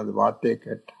தோணுது வார்த்தையை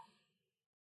கேட்ட.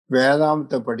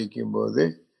 வேதாந்தத்தை படிக்கும்போது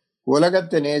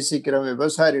உலகத்தை நேசிக்கிற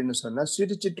விவசாயின்னு சொன்னா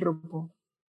சிரிச்சிட்டு இருப்போம்.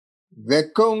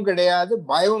 வெக்கவும் கிடையாது,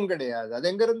 பயமும் கிடையாது. அது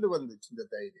எங்க இருந்து வந்துச்சு இந்த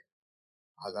தைரியம்?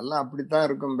 அதெல்லாம் அப்படித்தான்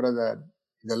இருக்கும் பிரதர்.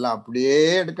 இதெல்லாம் அப்படியே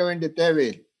எடுக்க வேண்டிய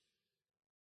தேவையில்லை.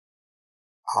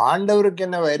 ஆண்டவருக்கு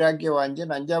என்ன வைராக்கியம் வாங்கி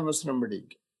 5ஆம் வசனம்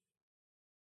படிங்க.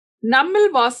 நம்மில்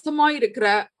வாசமாய் இருக்கிற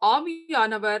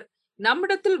ஆவியானவர்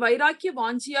நம்மிடத்தில் வைராக்கிய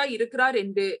வாஞ்சியாய் இருக்கிறார்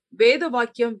என்று வேத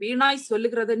வாக்கியம் வீணாய்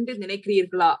சொல்லுகிறது என்று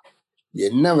நினைக்கிறீர்களா?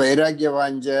 என்ன வைராக்கிய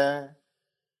வாஞ்ச?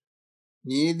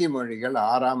 நீதிமொழிகள்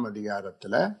 6ஆம்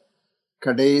அதிகாரத்துல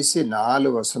கடைசி 4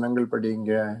 வசனங்கள்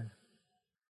படிங்க.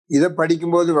 இத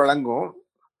படிக்கும்போது விளங்கும்,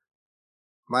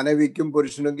 மனைவிக்கும்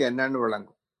புருஷனுக்கும் என்னன்னு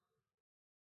விளங்கும்.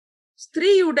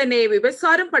 ஸ்திரீயுடனே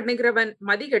விபசாரம் பண்ணுகிறவன்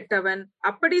மதிகெட்டவன்,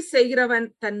 அப்படி செய்கிறவன்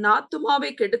தன்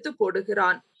ஆத்துமாவை கெடுத்து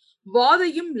போடுகிறான்.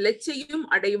 வாதையும் லெச்சையும்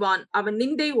அடைவான், அவன்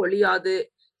நிந்தை ஒழியாது.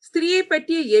 ஸ்திரீயை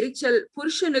பற்றிய எரிச்சல்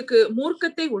புருஷனுக்கு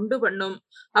மூர்க்கத்தை உண்டு பண்ணும்,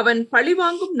 அவன்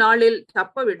பழிவாங்கும் நாளில்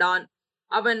தப்ப விடான்.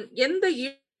 அவன் எந்த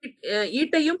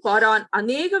ஈட்டையும் பாரான்,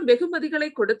 அநேகம் வெகுமதிகளை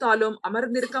கொடுத்தாலும்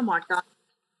அமர்ந்திருக்க மாட்டான்.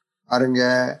 பாருங்க,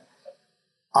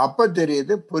 அப்ப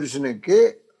தெரியுது புருஷனுக்கு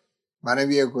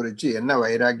மனைவியை குறிச்சு என்ன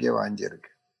வைராக்கியம் வாஞ்சிருக்கு.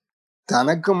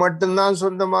 தனக்கு மட்டும்தான்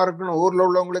சொந்தமா இருக்கணும், ஊர்ல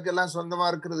உள்ளவங்களுக்கு எல்லாம் சொந்தமா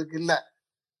இருக்கிறதுக்கு இல்ல.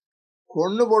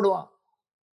 கொன்னு போடுவான்,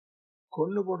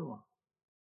 கொன்னு போடுவான்.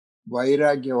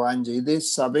 வைராக்கிய வாஞ்சி. இது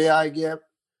சபையாகிய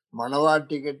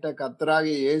மணவாட்டி கிட்ட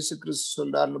கர்த்தராகிய இயேசு கிறிஸ்து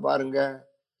சொல்றாருன்னு பாருங்க.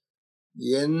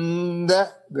 எந்த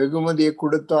வெகுமதியை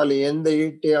கொடுத்தாலும் எந்த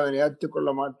ஈட்டை அவன்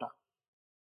ஏற்றுக்கொள்ள மாட்டான்.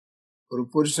 ஒரு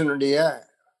புருஷனுடைய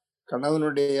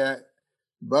கணவனுடைய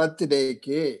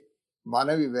பர்த்டேக்கு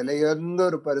மனைவி விலையுயர்ந்த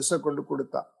ஒரு பரிசை கொண்டு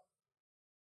கொடுத்தான்.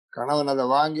 கணவன் அதை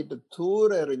வாங்கிட்டு தூர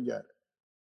எறிஞ்சார்.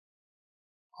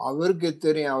 அவருக்கு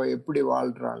தெரியும் அவ எப்படி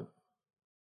வாழ்றாள்.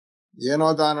 ஏனோ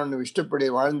தான் ஒண்ணு இஷ்டப்படி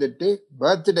வாழ்ந்துட்டு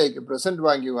பர்த்டேக்கு பிரசன்ட்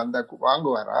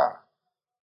வாங்குவாரா?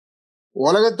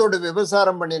 உலகத்தோட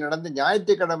விபசாரம் பண்ணி நடந்து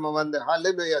ஞாயிற்றுக்கிழமை வந்து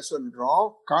ஹல்லேலூயா சொல்றோம்,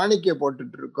 காணிக்கை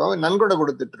போட்டுட்டு இருக்கோம், நன்கொடை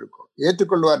கொடுத்துட்டு இருக்கோம்.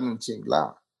 ஏற்றுக்கொள்வார் நினைச்சீங்களா?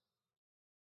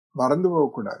 மறந்து போக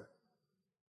கூடாது.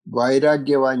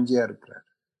 வைராக்கிய வாஞ்சியா இருக்கிறார்,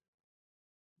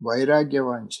 வைராக்கிய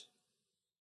வாஞ்சி.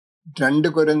 2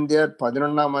 கொரிந்தியர்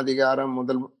 11ஆம் அதிகாரம்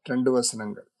முதல் 2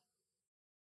 வசனங்கள்,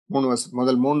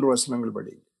 முதல் 3 வசனங்கள்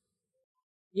படி.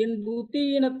 என்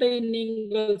புத்தியினத்தை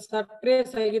நீங்கள் சற்றே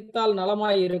சகித்தால்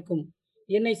நலமாயிருக்கும்.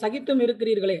 என்னை சகித்தும்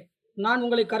இருக்கிறீர்களே. நான்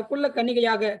உங்களை கற்புள்ள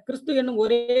கன்னிகையாக கிறிஸ்து என்னும்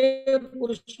ஒரே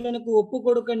புருஷனுக்கு ஒப்பு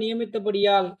கொடுக்க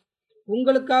நியமித்தபடியால்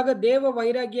உங்களுக்காக தேவ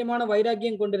வைராக்கியமான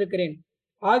வைராக்கியம் கொண்டிருக்கிறேன்.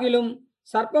 ஆகிலும்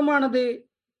சர்ப்பமானது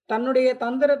தன்னுடைய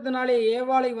தந்திரத்தினாலே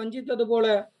ஏவாளை வஞ்சித்தது போல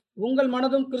உங்கள்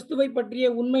மனதும் கிறிஸ்துவை பற்றிய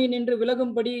உண்மை நின்று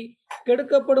விலகும்படி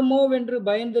கெடுக்கப்படுமோ என்று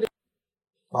பயந்து.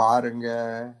 பாருங்க,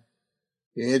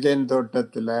 ஏதேன்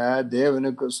தோட்டத்துல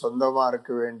தேவனுக்கு சொந்தமா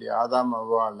இருக்க வேண்டிய ஆதாம்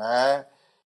அவ்வால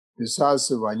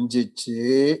பிசாசு வஞ்சிச்சு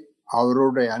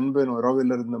அவருடைய அன்பின்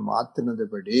உறவிலிருந்து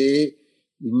மாத்தினதுபடி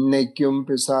இன்னைக்கும்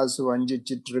பிசாசு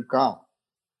வஞ்சிச்சிட்டு இருக்கான்.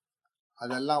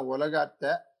 அதெல்லாம்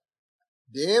உலகத்தை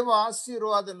தேவ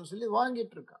ஆசீர்வாதம்னு சொல்லி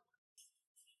வாங்கிட்டு இருக்கான்.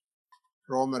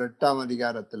 ரோமர் 8ஆம்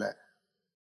அதிகாரத்துல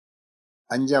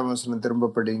 5ஆம் வசனம்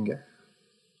திரும்ப படிங்க.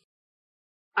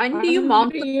 அண்டியும்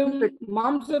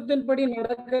மாம்சத்தின்படி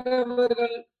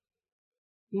நடக்கிறவர்கள்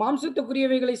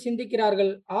மாம்சத்துக்குரியவைகளை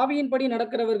சிந்திக்கிறார்கள், ஆவியின்படி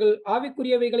நடக்கிறவர்கள்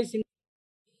ஆவிக்குரியவைகளை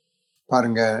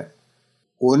பாருங்க,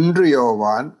 1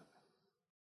 யோவான்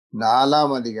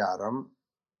 4ஆம் அதிகாரம்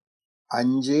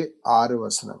 5-6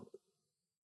 வசனம்.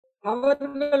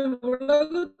 அவர்கள்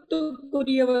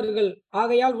உலகத்துக்குரியவர்கள்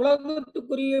ஆகையால்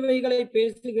உலகத்துக்குரியவைகளை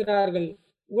பேசுகிறார்கள்,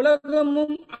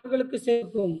 உலகமும் அவர்களுக்கு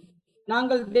சேர்க்கும்.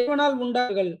 நாங்கள் தேவனால்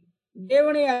உண்டார்கள்,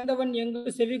 தேவனை அறிந்தவன்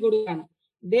எங்களுக்கு செவி கொடுத்தான்,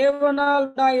 தேவனால்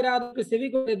உண்டாயிராதற்கு செவி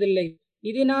கொடுத்ததில்லை.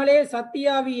 இதனாலே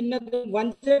சத்தியாவி இன்னதும்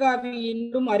வஞ்சகாவி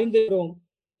இன்னும் அறிந்திருக்கிறோம்.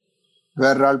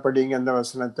 வேற ஆள் படிங்க அந்த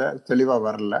வசனத்தை, தெளிவா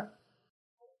வரல.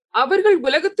 அவர்கள்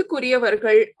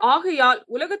உலகத்துக்குரியவர்கள் ஆகையால்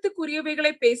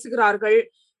உலகத்துக்குரியவைகளை பேசுகிறார்கள்,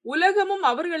 உலகமும்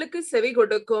அவர்களுக்கு செவி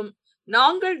கொடுக்கும்.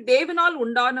 நாங்கள் தேவனால்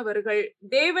உண்டானவர்கள்,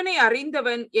 தேவனை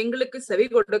அறிந்தவன் எங்களுக்கு செவி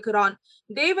கொடுக்கிறான்,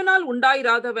 தேவனால்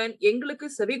உண்டாயிராதவன் எங்களுக்கு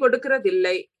செவி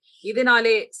கொடுக்கிறதில்லை.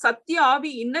 இதனாலே சத்திய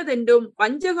ஆவி இன்னதென்றும்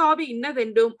வஞ்சகாவி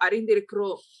இன்னதென்றும்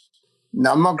அறிந்திருக்கிறோம்.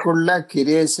 நமக்குள்ள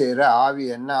கிரியை செய்யற ஆவி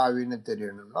என்ன ஆவின்னு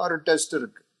தெரியணும்னா ஒரு டெஸ்ட்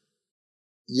இருக்கு.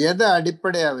 எதை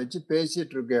அடிப்படையா வச்சு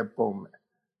பேசிட்டு இருக்கு? எப்பவுமே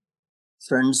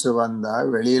ஃப்ரெண்ட்ஸ் வந்தா,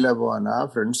 வெளியில போனா,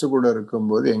 ஃப்ரெண்ட்ஸு கூட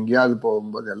இருக்கும்போது, எங்கேயாவது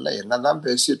போகும்போது எல்லாம் என்னதான்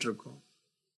பேசிட்டு இருக்கோம்?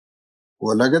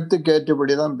 உலகத்துக்கு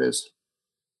ஏற்றபடிதான் பேசும்.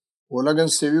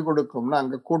 உலகம் செவி கொடுக்கும்னா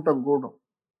அங்க கூட்டம் கூடும்.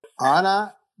 ஆனா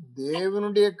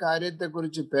தேவனுடைய காரியத்தை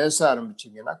குறிச்சு பேச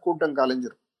ஆரம்பிச்சீங்கன்னா கூட்டம்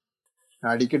கலைஞ்சிரும்.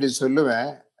 நான் அடிக்கடி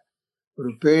சொல்லுவேன்,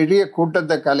 ஒரு பெரிய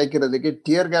கூட்டத்தை கலைக்கிறதுக்கு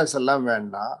டியர் கேஸ் எல்லாம்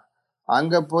வேண்டாம்.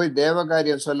 அங்க போய் தேவ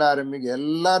காரியம் சொல்ல ஆரம்பிக்க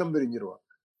எல்லாரும் பிரிஞ்சிருவாங்க.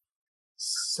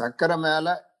 சக்கரை மேல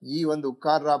வந்து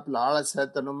உட்கார்றாப்புல ஆளை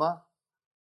சேர்த்தணுமா?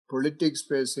 பொலிட்டிக்ஸ்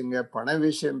பேசுங்க, பண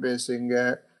விஷயம் பேசுங்க,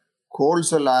 கோல்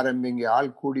சொல்ல ஆரம்பிங்க, ஆள்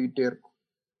கூடிக்கிட்டே இருக்கும்.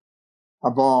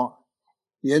 அப்போ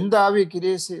எந்த ஆவி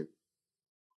கிரியேசி?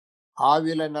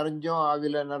 ஆவியில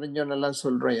நிறைஞ்சோம் எல்லாம்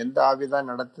சொல்றோம். எந்த ஆவிதான்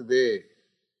நடத்துது?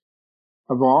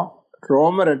 அப்போ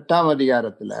ரோமர் 8ஆம்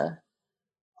அதிகாரத்துல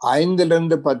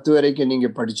 5-10 வரைக்கும் நீங்க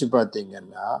படிச்சு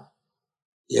பார்த்தீங்கன்னா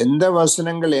எந்த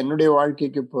வசனங்கள் என்னுடைய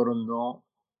வாழ்க்கைக்கு பொருந்தும்,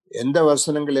 எந்த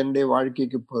வசனங்கள் என்னுடைய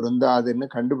வாழ்க்கைக்கு பொருந்தாதுன்னு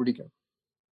கண்டுபிடிக்கணும்.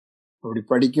 அப்படி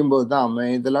படிக்கும்போது தான்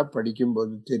அமைதலா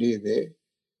படிக்கும்போது தெரியுது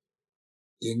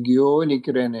எங்கேயோ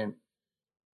நிக்கிறேனே.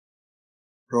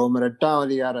 ரோமர் 8ஆம்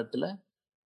அதிகாரத்துல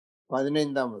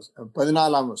 14ஆம்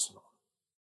வசனம்.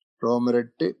 ரோமர்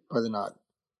 8:14.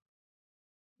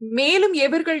 மேலும்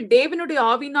எவர்கள் தேவனுடைய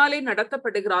ஆவினாலே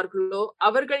நடத்தப்படுகிறார்களோ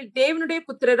அவர்கள் தேவனுடைய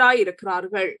புத்திரராய்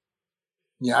இருக்கிறார்கள்.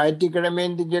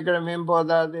 ஞாயிற்றுக்கிழமையும் திங்கக்கிழமையும்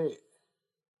போதாது,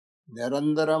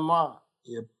 நிரந்தரமா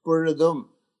எப்பொழுதும்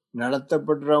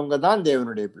நடத்தப்படுறவங்க தான்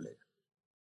தேவனுடைய பிள்ளை.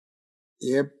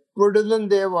 எப்பொழுதும்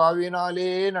தேவ ஆவியினாலே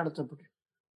நடத்தப்படும்.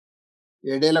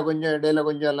 இடையில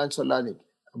கொஞ்சம் எல்லாம் சொல்லாதீங்க,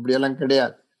 அப்படியெல்லாம்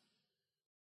கிடையாது.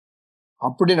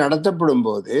 அப்படி நடத்தப்படும்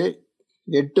போது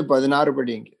 8:16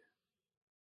 படிங்க.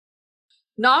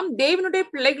 நாம் தேவனுடைய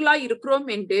பிள்ளைகளாய் இருக்கிறோம்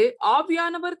என்று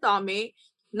ஆவியானவர் தாமே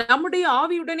நம்முடைய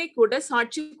ஆவியுடனே கூட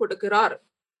சாட்சி கொடுக்கிறார்.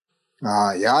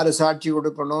 யாரு சாட்சி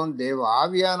கொடுக்கணும்? தேவ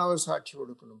ஆவியானவர் சாட்சி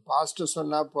கொடுக்கணும். பாஸ்டர்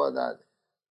சொன்னா போதாது,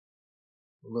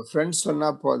 உங்க ஃப்ரெண்ட்ஸ் சொன்னா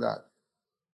போதாது.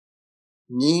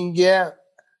 நீங்க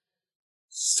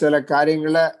சில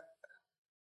காரியங்களை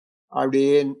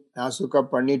அப்படியே நாசுக்கா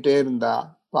பண்ணிட்டே இருந்தா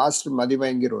பாஸ்டர் மதி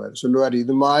வாங்கிடுவார். சொல்லுவார்,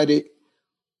 இது மாதிரி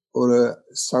ஒரு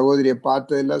சகோதரியை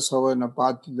பார்த்ததில்லை, சகோதரனை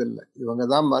பார்த்ததில்லை, இவங்க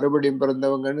தான் மறுபடியும்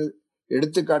பிறந்தவங்கன்னு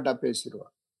எடுத்துக்காட்டா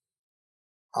பேசிடுவார்.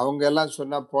 அவங்க எல்லாம்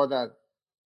சொன்னா போதாது,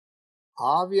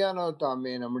 ஆவியானவர்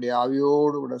தாமே நம்முடைய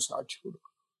ஆவியோடு கூட சாட்சி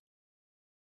கொடுக்கும்.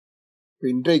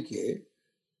 இன்றைக்கு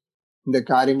இந்த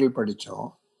காரியங்கள் படிச்சோம்.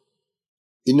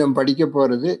 இன்னும் படிக்க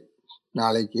போறது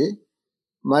நாளைக்கு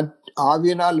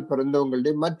ஆவியினால்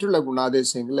பிறந்தவங்களுடைய மற்றுள்ள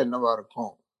குணாதிசயங்கள் என்னவா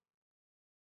இருக்கும்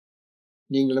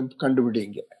நீங்களும்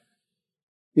கண்டுபிடிங்க.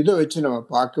 இதை வச்சு நம்ம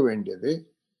பார்க்க வேண்டியது,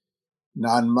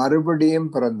 நான்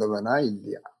மறுபடியும் பிறந்தவனா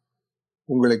இல்லையா?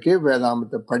 உங்களுக்கு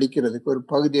வேதாமத்தை படிக்கிறதுக்கு ஒரு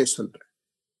பகுதியை சொல்றேன்.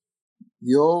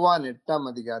 யோவான் 8ஆம்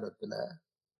அதிகாரத்துல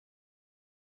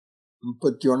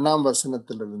 31ஆம்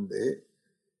வசனத்திலிருந்து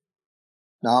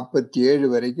 47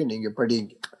 வரைக்கும் நீங்க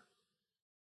படிங்க.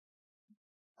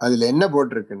 அதுல என்ன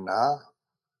போட்டிருக்குன்னா,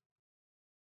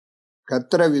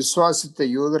 கர்த்தரை விசுவாசித்த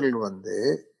யூதர்கள்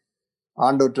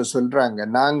ஆண்டவர்கிட்ட சொல்றாங்க,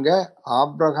 நாங்க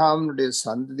ஆபிரகாமுடைய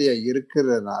சந்ததியா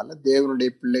இருக்கிறதுனால தேவனுடைய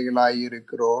பிள்ளைகளாய்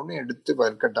இருக்கிறோம்னு எடுத்து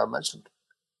வற்கட்டாம சொல்றாங்க.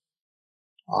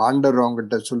 ஆண்டவர்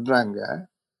அவங்ககிட்ட சொல்றாங்க,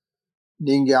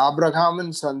 நீங்க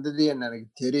ஆபிரகாமின் சந்ததி எனக்கு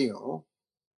தெரியும்,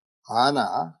 ஆனா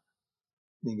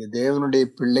நீங்க தேவனுடைய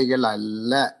பிள்ளைகள்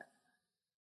அல்ல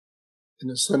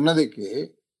சொன்னதுக்கு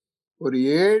ஒரு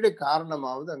 7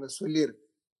 காரணமாவது அங்க சொல்லியிருக்கு.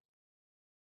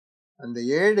 அந்த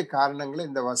 7 காரணங்களை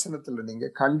இந்த வசனத்துல நீங்க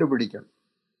கண்டுபிடிக்கணும்.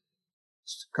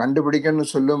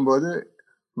 கண்டுபிடிக்கணும்னு சொல்லும் போது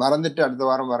மறந்துட்டு அடுத்த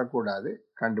வாரம் வரக்கூடாது.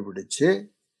 கண்டுபிடிச்சு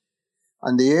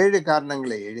அந்த 7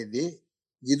 காரணங்களை எழுதி,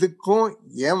 இதுக்கும்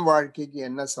என் வாழ்க்கைக்கு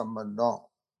என்ன சம்பந்தம்,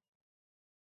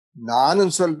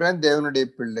 நானும் சொல்றேன் தேவனுடைய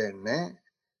பிள்ளைன்னு,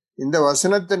 இந்த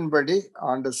வசனத்தின்படி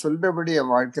ஆண்டவர் சொல்றபடி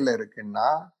என் வாழ்க்கையில இருக்குன்னா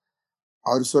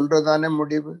அவர் சொல்றதானே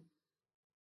முடிவு.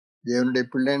 தேவனுடைய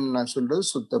பிள்ளைன்னு நான் சொல்றது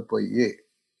சுத்த பொய்.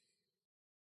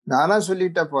 நானா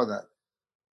சொல்லிட்டா போதாது,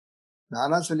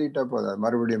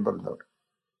 மறுபடியும் பிறந்தவர்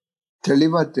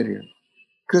தெளிவா தெரியும்.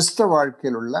 கிறிஸ்தவ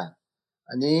வாழ்க்கையில் உள்ள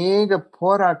அநேக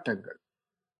போராட்டங்கள்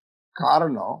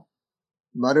காரணம்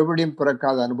மறுபடியும்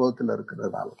பிறக்காத அனுபவத்தில்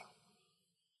இருக்கிறதுனால.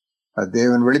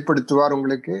 தேவன் வெளிப்படுத்துவார்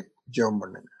உங்களுக்கு. ஜெபம்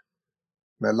பண்ணுங்க.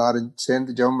 எல்லாரும்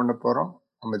சேர்ந்து ஜெபம் பண்ண போறோம்.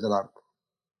 நம்ம இதெல்லாம் இருப்போம்.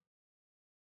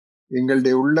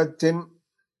 எங்களுடைய உள்ளத்தின்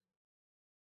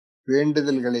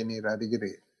வேண்டுதல்களை நீர்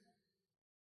அறிகிறீர்.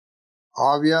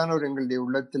 ஆவியானவர் எங்களுடைய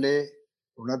உள்ளத்திலே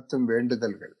உணர்த்தும்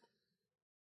வேண்டுதல்கள்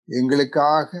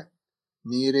எங்களுக்காக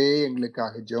நீரே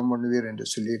எங்களுக்காக ஜெபம் பண்ணுவீர் என்று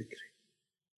சொல்லியிருக்கிறேன்.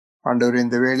 ஆண்டவர்,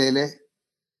 இந்த வேளையிலே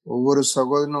ஒவ்வொரு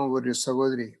சகோதரனும் ஒவ்வொரு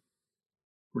சகோதரி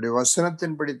உடைய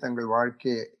வசனத்தின்படி தங்கள்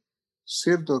வாழ்க்கையை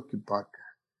சீர்தூக்கி பார்க்க,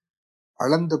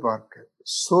 அளந்து பார்க்க,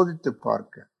 சோதித்து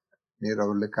பார்க்க நீர்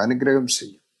அவர்களுக்கு அனுகிரகம்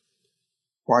செய்யும்.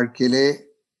 வாழ்க்கையிலே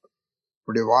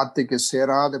உடைய வார்த்தைக்கு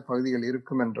சேராத பகுதிகள்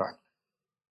இருக்கும் என்றால்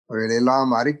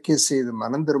அவைகளெல்லாம் அறிக்கை செய்து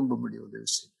மனம் திரும்பும்படி உதவி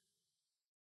செய்யும்.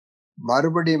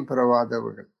 மறுபடியும்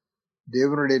பிறவாதவர்கள்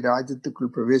தேவனுடைய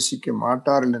ராஜ்யத்துக்குள் பிரவேசிக்க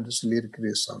மாட்டார்கள் என்று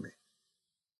சொல்லியிருக்கிறீர் சாமி.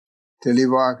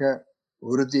 தெளிவாக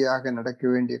உறுதியாக நடக்க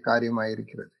வேண்டிய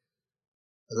காரியமாயிருக்கிறது.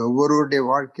 அது ஒவ்வொருவருடைய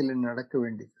வாழ்க்கையிலும் நடக்க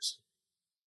வேண்டியது.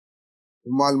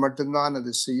 உம்மால் மட்டும்தான்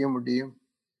அது செய்ய முடியும்.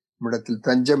 உம்மிடத்தில்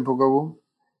தஞ்சம் புகவும்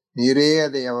நீரே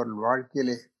அதை அவர்கள்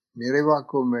வாழ்க்கையிலே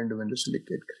நிறைவாக்கவும் வேண்டும் என்று சொல்லி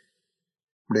கேட்கிறேன்.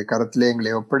 உடைய கரத்திலே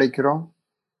எங்களை ஒப்படைக்கிறோம்.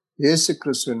 இயேசு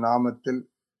கிறிஸ்து நாமத்தில்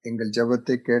எங்கள்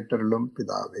ஜெபத்தை கேட்டருளும்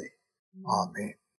பிதாவே. ஆமென்.